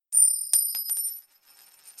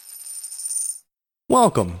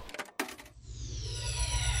Welcome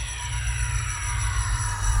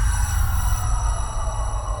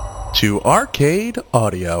to Arcade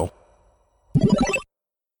Audio.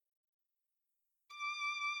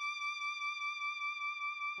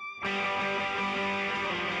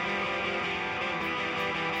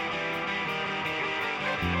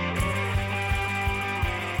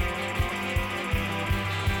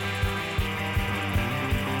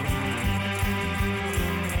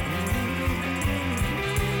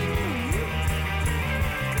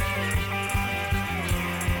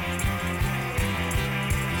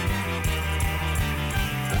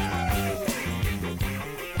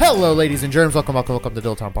 Hello, ladies and germs. Welcome to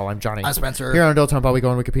Dilettante Ball. I'm Johnny. I'm Spencer. Here on Dilettante Ball, we go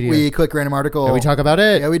on Wikipedia. We click random article. And we talk about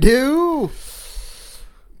it. Yeah, we do.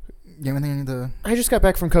 You have anything to... I just got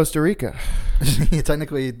back from Costa Rica. Yeah,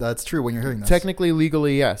 technically, that's true when you're hearing this. Technically,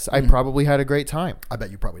 legally, yes. I probably had a great time. I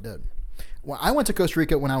bet you probably did. Well, I went to Costa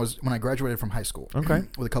Rica when I graduated from high school. Okay.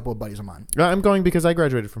 With a couple of buddies of mine. I'm going because I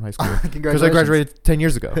graduated from high school. Congratulations. Because I graduated 10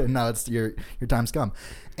 years ago. No, it's your time's come.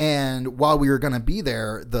 And while we were going to be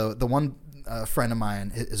there, the one friend of mine,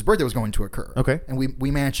 his birthday was going to occur. Okay. And we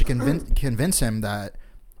managed to convince him that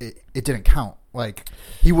it didn't count. Like,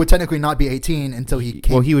 he would technically not be 18 until he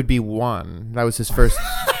came. Well, he would be 1. That was his first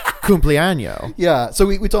cumpleaños. Yeah. So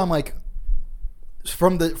we told him, like,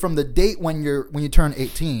 from the date when you turn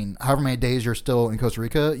 18, however many days you're still in Costa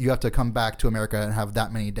Rica, you have to come back to America and have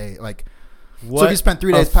that many days. Like, What so if you spent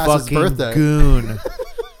 3 days past his fucking birthday, goon.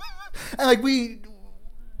 and like we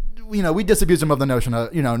disabused him of the notion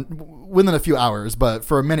of, within a few hours, but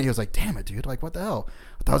for a minute he was like, "Damn it, dude! Like, what the hell?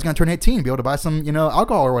 I thought I was gonna turn 18 and be able to buy some,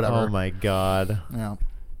 alcohol or whatever." Oh my god. Yeah.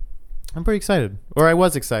 I'm pretty excited. Or I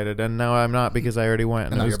was excited, and now I'm not because I already went.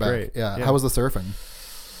 And And it now was you're great. back. Yeah. How was the surfing?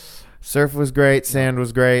 Surf was great. Sand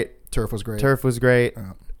was great. Turf was great. Turf was great.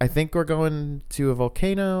 Yeah. I think we're going to a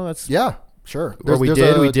volcano. That's Yeah. Sure. We went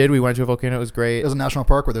to a volcano. It was great. There's a national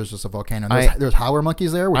park where there's just a volcano. I- There's howler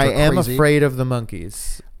monkeys there, which I are am crazy. afraid of the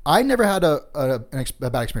monkeys. I never had a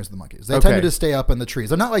bad experience with the monkeys. They Okay. tended to stay up in the trees.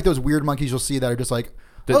 They're not like those weird monkeys you'll see that are just like,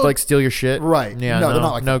 That like steal your shit. Right. Yeah. No, No, they're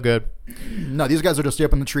not like no good. no, these guys are just stay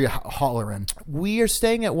up in the tree hollering. We are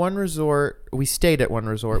staying at one resort. We stayed at one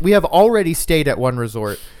resort. We have already stayed at one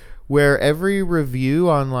resort where every review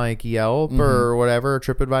on like Yelp or whatever, or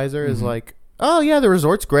TripAdvisor is like, oh yeah, the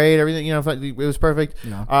resort's great. Everything, it was perfect.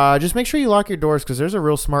 Yeah. Just make sure you lock your doors because there's a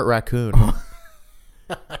real smart raccoon.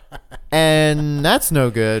 And that's no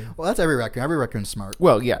good. Well, that's every raccoon. Every raccoon's smart.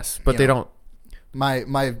 Well, yes, but they don't. My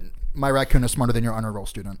raccoon is smarter than your honor roll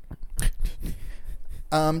student.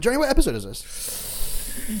 Johnny, what episode is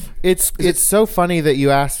this? It's so funny that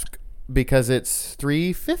you ask because it's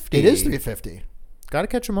 350. It is 350. Got to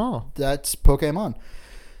catch them all. That's Pokemon.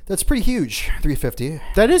 That's pretty huge. 350.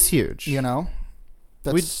 That is huge.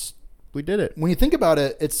 That's We did it. when you think about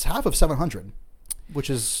it, it's half of 700, which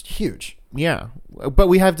is huge. Yeah, but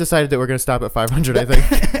we have decided that we're going to stop at 500. I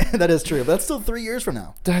think That is true. But that's still 3 years from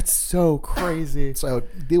now. that's so crazy. So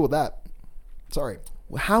deal with that. Sorry.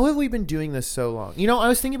 How have we been doing this so long? I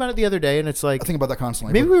was thinking about it the other day, and it's like I think about that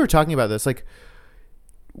constantly. maybe we were talking about this. Like,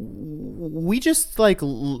 we just like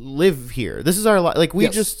live here. This is our life. Like, we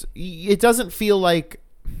Yes. just. It doesn't feel like.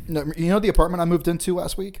 No, the apartment I moved into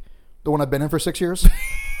last week? The one I've been in for 6 years?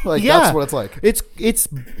 Like, Yeah. that's what it's like. It's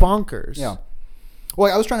bonkers. Yeah.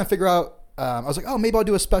 Well, I was trying to figure out, I was like, oh, maybe I'll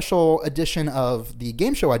do a special edition of the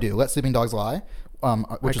game show I do, Let Sleeping Dogs Lie,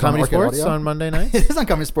 which is on Comedy Arcade Sports Audio. on Monday night. It is on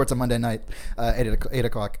Comedy Sports on Monday night, 8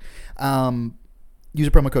 o'clock. Use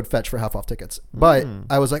a promo code FETCH for half off tickets. But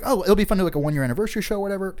I was like, oh, it'll be fun to do like a 1 year anniversary show or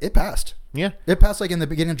whatever. It passed. Yeah. It passed like in the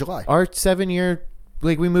beginning of July. Our 7-year,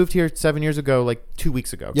 like we moved here 7 years ago, like 2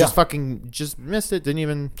 weeks ago. Yeah. Just missed it. Didn't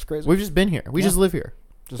even. It's crazy. We've just been here. We Yeah. just live here.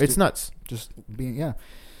 It's nuts. Just being, yeah.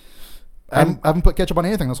 I haven't put ketchup on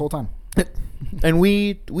anything this whole time. And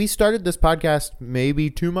we started this podcast maybe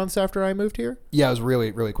 2 months after I moved here. Yeah, it was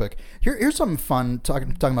really, really quick. Here's something fun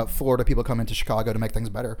talking about Florida people coming to Chicago to make things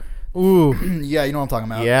better. Ooh. Yeah, you know what I'm talking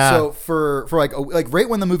about. Yeah. So for like right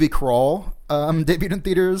when the movie Crawl debuted in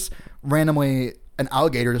theaters, randomly an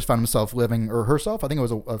alligator just found himself living, or herself, I think it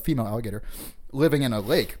was a female alligator, living in a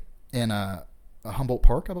lake in a Humboldt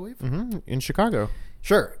Park, I believe. In Chicago.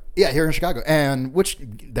 Sure. Yeah, here in Chicago, and which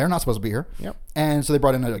they're not supposed to be here. Yep. And so they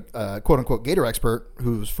brought in a quote unquote gator expert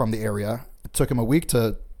who's from the area. It took him a week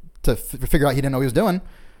to figure out he didn't know what he was doing.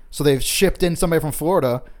 So they've shipped in somebody from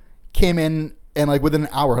Florida, came in, and like within an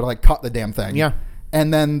hour had like caught the damn thing. Yeah.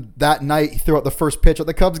 And then that night he threw out the first pitch at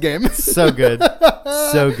the Cubs game. So good.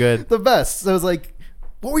 So good. The best. So it was like,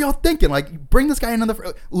 what were y'all thinking? Like, bring this guy in on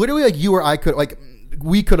the literally like you or I could, like,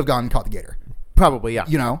 we could have gone and caught the gator. Probably, yeah.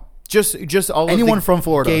 You know? Just all Anyone of the from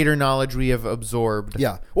Florida. gator knowledge we have absorbed.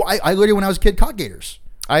 Yeah. Well, I literally, when I was a kid, caught gators.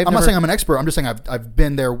 I'm not saying I'm an expert. I'm just saying I've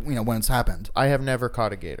been there, when it's happened. I have never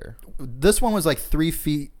caught a gator. This one was like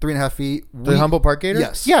 3.5 feet. The Humboldt Park gator?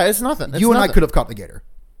 Yes. Yeah, it's nothing. You and I could have caught the gator.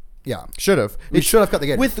 Yeah. Should have. We should have caught the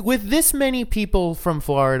gator. With this many people from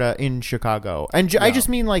Florida in Chicago. And I just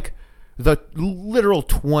mean like the literal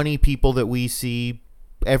 20 people that we see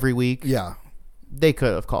every week. Yeah. They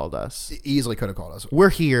could have called us. Easily could have called us. We're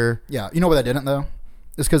here. Yeah. You know why they didn't, though?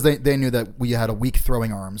 It's because they knew that we had a weak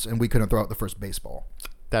throwing arms and we couldn't throw out the first baseball.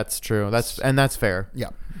 That's true. That's fair. Yeah.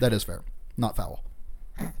 That is fair. Not foul.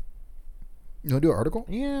 You want to do an article?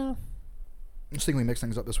 Yeah. I just think we mix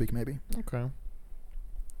things up this week, maybe. Okay.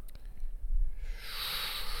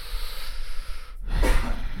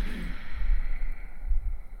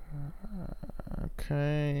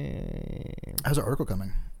 Okay. How's the article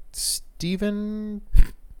coming? Stephen...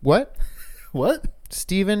 What? What?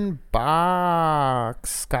 Stephen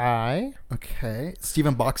Box Guy. Okay.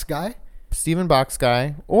 Stephen Box Guy? Stephen Box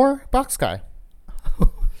Guy. Or Box Guy.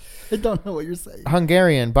 I don't know what you're saying.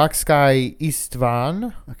 Hungarian. Box Guy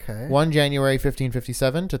Istvan. Okay. 1 January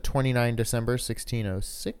 1557 to 29 December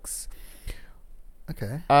 1606.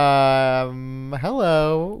 Okay.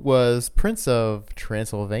 Hello was Prince of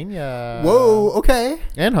Transylvania. Whoa, okay.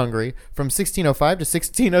 And Hungary from 1605 to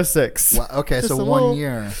 1606. Wow, okay, Just so a 1 little-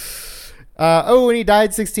 year. And he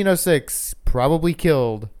died 1606, probably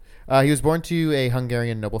killed. He was born to a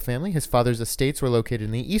Hungarian noble family. His father's estates were located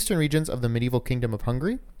in the eastern regions of the medieval kingdom of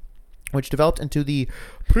Hungary, which developed into the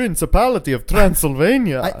Principality of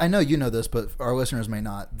Transylvania. I know you know this, but our listeners may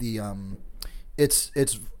not. The it's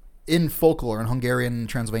in folklore, in Hungarian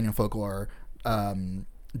Transylvanian folklore.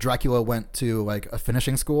 Dracula went to like a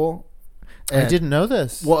finishing school. I didn't know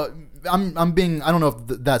this. Well, I'm being, I don't know if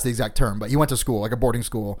that's the exact term, but he went to school, like a boarding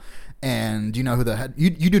school. And do you know who the head? You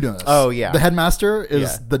do know this? Oh yeah, the headmaster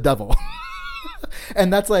is the devil,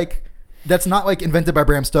 and that's not like invented by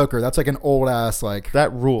Bram Stoker. That's like an old ass like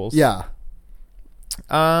that rules. Yeah.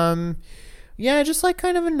 Yeah, just like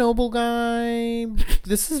kind of a noble guy.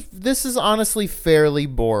 This is honestly fairly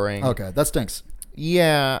boring. Okay, that stinks.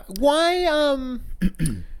 Yeah. Why?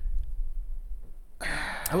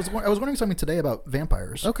 I was wondering something today about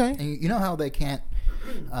vampires. Okay. And you know how they can't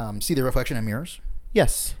see their reflection in mirrors?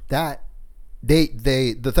 Yes. That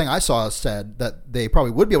the thing I saw said that they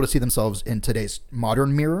probably would be able to see themselves in today's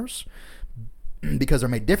modern mirrors because they're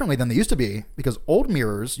made differently than they used to be, because old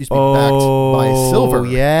mirrors used to be backed by silver.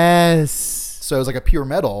 Yes. So it was like a pure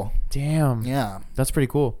metal. Damn. Yeah. That's pretty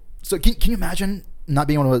cool. So can you imagine not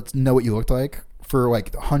being able to know what you looked like for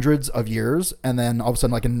like hundreds of years, and then all of a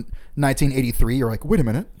sudden, like in 1983, you're like, wait a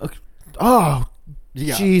minute. Oh,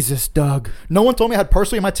 Yeah. Jesus, Doug. No one told me I had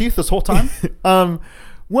parsley in my teeth this whole time.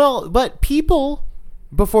 Well, but people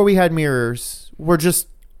before we had mirrors were just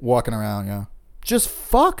Walking around, yeah.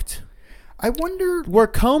 fucked. I wonder Were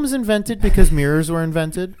combs invented because mirrors were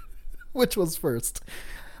invented? which was first.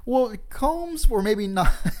 Well, combs were maybe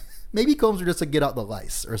not. Maybe combs were just to get out the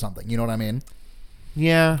lice or something. You know what I mean?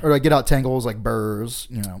 Yeah. Or like get out tangles like burrs.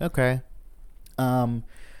 You know. Okay.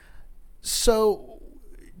 So,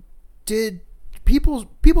 did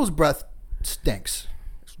people's breath stinks?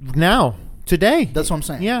 Now, today. That's what I'm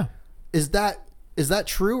saying. Yeah. Is that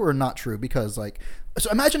true or not true? Because like, so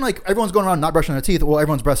imagine like everyone's going around not brushing their teeth. Well,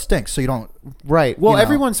 everyone's breath stinks, so you don't. Right. Well, You know.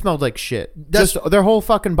 everyone smelled like shit. That's- Just their whole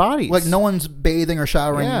fucking bodies. Like no one's bathing or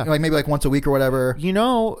showering. Yeah. Like maybe like once a week or whatever. You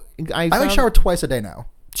know, I I like found- shower twice a day now.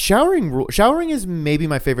 Showering is maybe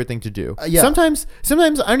my favorite thing to do. Yeah. Sometimes I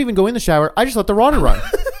don't even go in the shower. I just let the water run.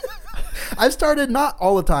 I've started not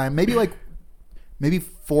all the time. Maybe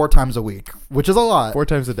 4 times a week, which is a lot. 4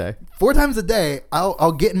 times a day. 4 times a day,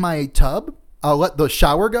 I'll get in my tub. I'll let the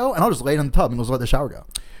shower go, and I'll just lay it in the tub and just let the shower go.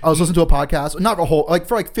 I'll just listen to a podcast, not a whole, like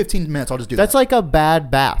for like 15 minutes. I'll just do That's that. like a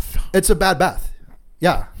bad bath. It's a bad bath,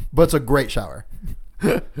 yeah, but it's a great shower.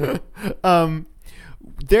 I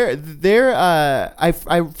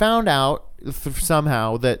found out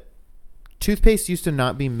somehow that toothpaste used to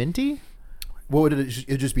not be minty. What would it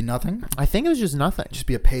just be? Nothing. I think it was just nothing. Just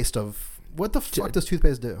be a paste of what the fuck does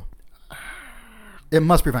toothpaste do? It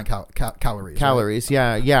must prevent calories. Calories,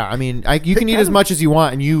 yeah. I mean, you can eat as much as you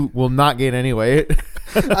want, and you will not gain any weight.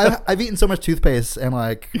 Right? I've eaten so much toothpaste, and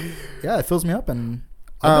like, yeah, it fills me up, and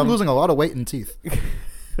I've been losing a lot of weight in teeth.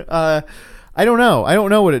 I don't know. I don't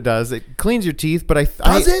know what it does. It cleans your teeth, but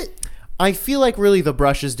Does it? I feel like really the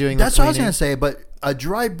brush is doing. That's the what I was cleaning. gonna say, but a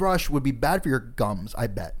dry brush would be bad for your gums. I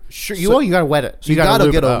bet. Sure, So you gotta wet it. So you gotta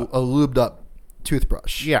lube get it a up. lubed up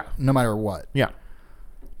toothbrush. Yeah. No matter what. Yeah.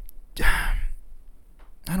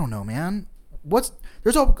 I don't know, man. There's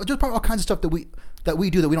probably all kinds of stuff that that we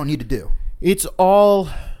do that we don't need to do. It's all,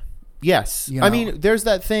 yes. You I know? mean, there's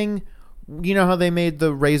that thing. You know how they made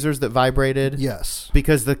the razors that vibrated? Yes.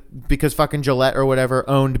 Because fucking Gillette or whatever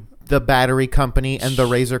owned the battery company and the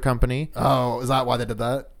razor company. Oh, is that why they did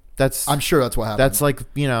that? That's I'm sure that's what happened. That's like,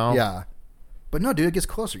 you know. Yeah. But no, dude, it gets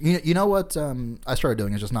closer. You know what I started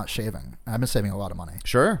doing is just not shaving. I've been saving a lot of money.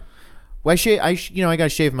 Sure. Well, I gotta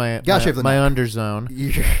shave my shave the my neck. underzone,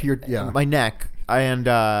 Yeah. my neck, and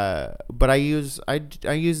but I use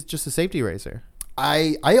just a safety razor.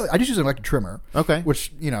 I just use an electric trimmer. Okay.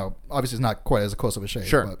 Which, obviously is not quite as close of a shave.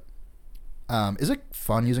 Sure. But, is it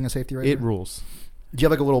fun using a safety razor? It rules. Do you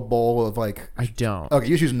have like a little bowl of like? I don't. Okay,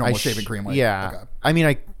 you just use normal shaving cream. Like, yeah. Okay. I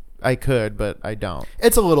mean, I could, but I don't.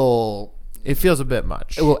 It's a little It feels a bit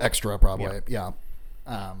much. a little extra, probably. Yeah.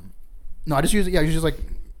 No, I just use it. Yeah, I use like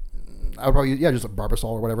I would probably just a Barbasol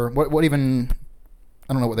or whatever. What even?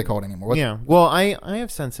 I don't know what they call it anymore. Yeah. Well, I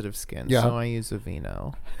have sensitive skin, Yeah. so I use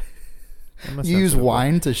Aveeno. You use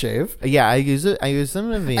wine to shave? Yeah, I use it. I use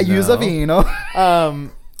some Aveeno. I use Aveeno.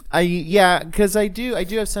 Because I do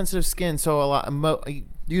have sensitive skin, so a lot. You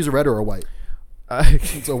use a red or a white?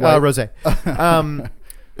 It's a white. rosé.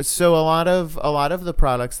 So a lot of the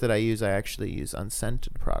products that I use, I actually use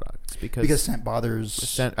unscented products because scent bothers.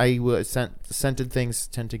 Scented things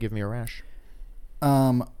tend to give me a rash.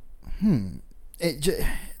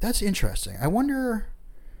 That's interesting. I wonder.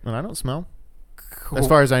 And I don't smell, as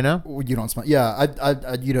far as I know. You don't smell. Yeah,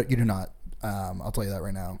 you do not. I'll tell you that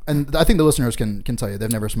right now. And I think the listeners can tell you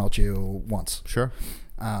they've never smelt you once. Sure.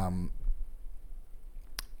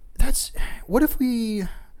 What if we?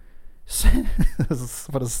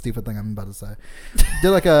 What a stupid thing I'm about to say.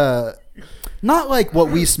 They're like not like what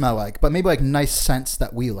we smell like, but maybe like nice scents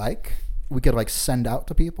that we like. We could like send out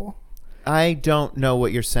to people. I don't know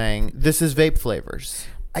what you're saying. This is vape flavors.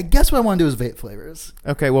 I guess what I want to do is vape flavors.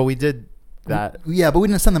 Okay, well we did that. Yeah, but we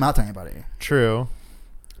didn't send them out to anybody. True.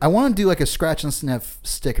 I want to do like a scratch and sniff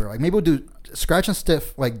sticker. Like maybe we'll do scratch and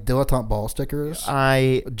sniff like dilettante ball stickers.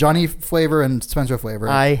 Johnny flavor and Spencer flavor.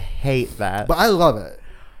 I hate that. But I love it.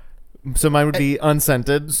 So mine would be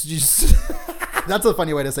unscented. That's a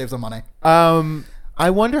funny way to save some money. I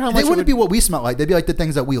wonder how much they wouldn't be what we smell like. They'd be like the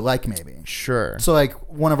things that we like, maybe. Sure. So like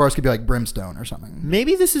one of ours could be like brimstone or something.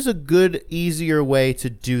 Maybe this is a good, easier way to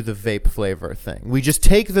do the vape flavor thing. We just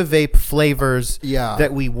take the vape flavors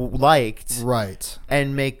that we liked, right,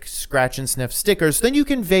 and make scratch and sniff stickers. Then you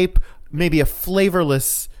can vape maybe a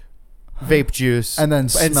flavorless vape juice and then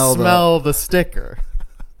smell the sticker.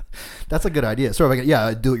 That's a good idea. Sort of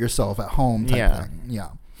like do it yourself at home type thing. Yeah.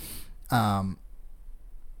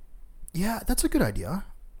 Yeah, that's a good idea.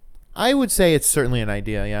 I would say it's certainly an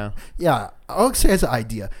idea, yeah. Yeah, I'll say it's an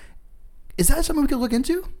idea. Is that something we could look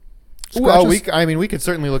into? Well, we could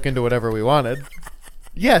certainly look into whatever we wanted.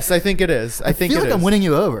 Yes, I think it is. I feel like I'm winning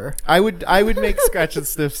you over. I would make scratch and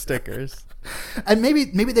sniff stickers. And maybe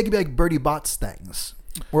they could be like Birdie Bots things.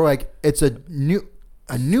 Where like it's a new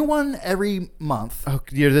one every month. Oh,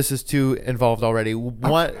 yeah, this is too involved already.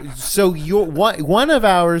 One of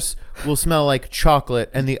ours will smell like chocolate,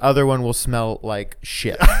 and the other one will smell like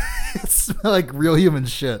shit. It smell like real human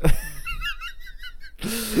shit.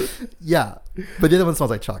 Yeah, but the other one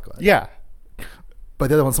smells like chocolate. Yeah, but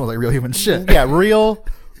the other one smells like real human shit. Yeah,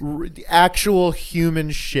 actual human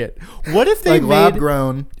shit. What if they like lab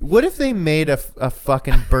grown? What if they made a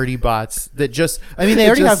fucking Birdie Bots that just? I mean, they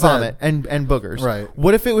already have vomit and boogers. Right.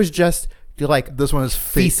 What if it was just like this one is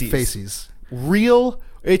feces? Real.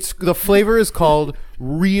 The flavor is called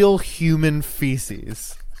real human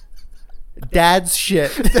feces. Dad's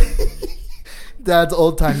shit. Dad's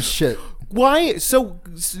old time shit. Why? So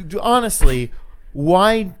honestly,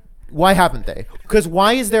 why haven't they? Because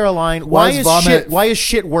why is there a line? Why is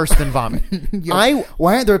shit worse than vomit? Why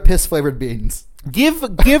aren't there piss flavored beans? Give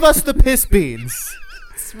us the piss beans.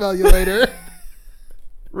 Smell you later.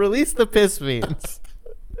 Release the piss beans.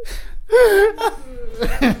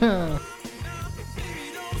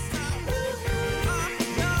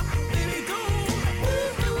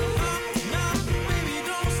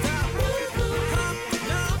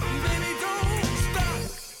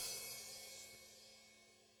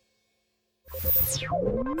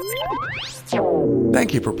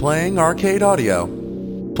 Thank you for playing Arcade Audio.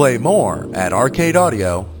 Play more at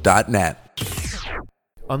arcadeaudio.net.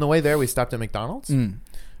 On the way there, we stopped at McDonald's.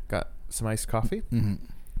 Got some iced coffee. Mm-hmm.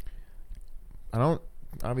 I don't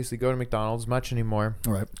obviously go to McDonald's much anymore.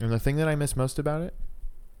 All right. And the thing that I miss most about it,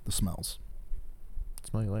 the smells.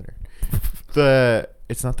 Smell you later.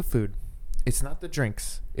 It's not the food. It's not the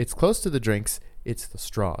drinks. It's close to the drinks. It's the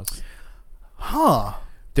straws. Huh.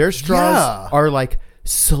 Their straws are like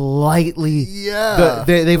slightly. Yeah.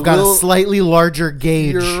 They've got Little- a slightly larger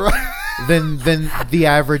gauge You're right. than the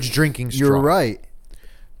average drinking straw. You're right.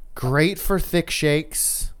 Great for thick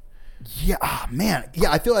shakes. Yeah, man.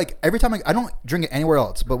 Yeah, I feel like every time I don't drink it anywhere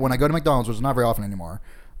else, but when I go to McDonald's, which is not very often anymore,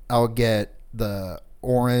 I'll get the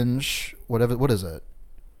orange, whatever. What is it?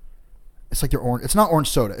 It's like their orange. It's not orange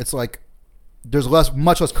soda. It's like there's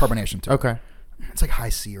much less carbonation to it. Okay. It's like high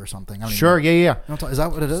C or something. I don't Sure. even know. Yeah. You know what I'm Is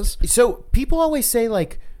that what it is? So people always say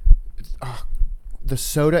like, the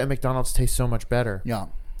soda at McDonald's tastes so much better. Yeah,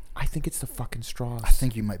 I think it's the fucking straws. I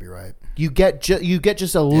think you might be right. You get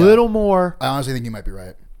just a little more. I honestly think you might be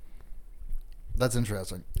right. That's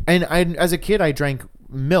interesting. And as a kid, I drank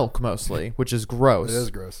milk mostly, which is gross. It is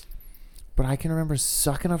gross. But I can remember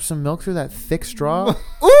sucking up some milk through that thick straw.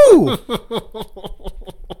 Ooh!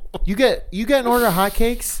 You get an order of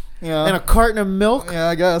hotcakes Yeah. and a carton of milk. Yeah,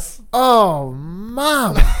 I guess. Oh,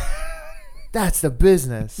 mom. That's the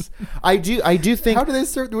business. I do think. How do they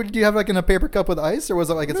serve? Did you have like in a paper cup with ice, or was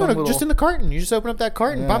it like it's No, some no, little? just in the carton. You just open up that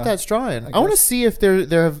carton, pop Yeah. that straw in. I I want to guess. see if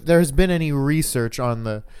there has been any research on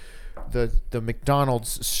the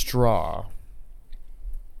McDonald's straw.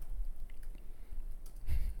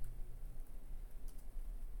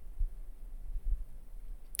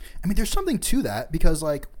 I mean, there's something to that because,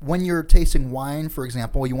 like, when you're tasting wine, for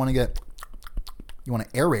example, you want to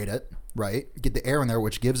aerate it, right? Get the air in there,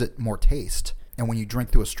 which gives it more taste. And when you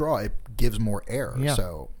drink through a straw, it gives more air. Yeah.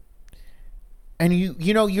 So, And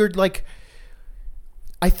you're like,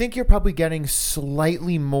 I think you're probably getting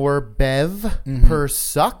slightly more bev per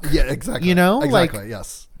suck. yeah, exactly. You know, exactly. like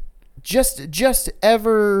Yes. just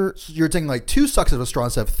ever. So you're taking like 2 sucks of a straw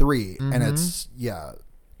instead of 3, and it's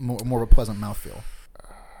more of a pleasant mouthfeel.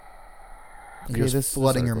 And you're Okay, just this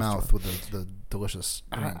flooding is your our mouth with the delicious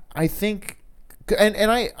drink. I think, and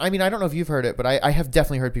I mean, I don't know if you've heard it, but I have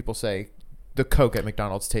definitely heard people say the Coke at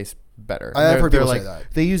McDonald's tastes better. I have heard They're people say like,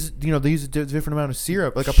 that. They use a different amount of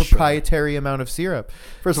syrup, like a Sure. proprietary amount of syrup.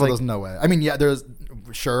 First of all, like- there's no way. I mean, yeah, there's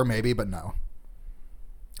sure maybe, but no.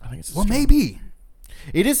 I think it's Well, maybe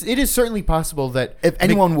It is certainly possible that if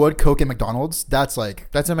anyone would Coke at McDonald's, that's like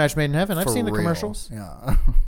that's a match made in heaven. I've for seen the real. commercials. Yeah.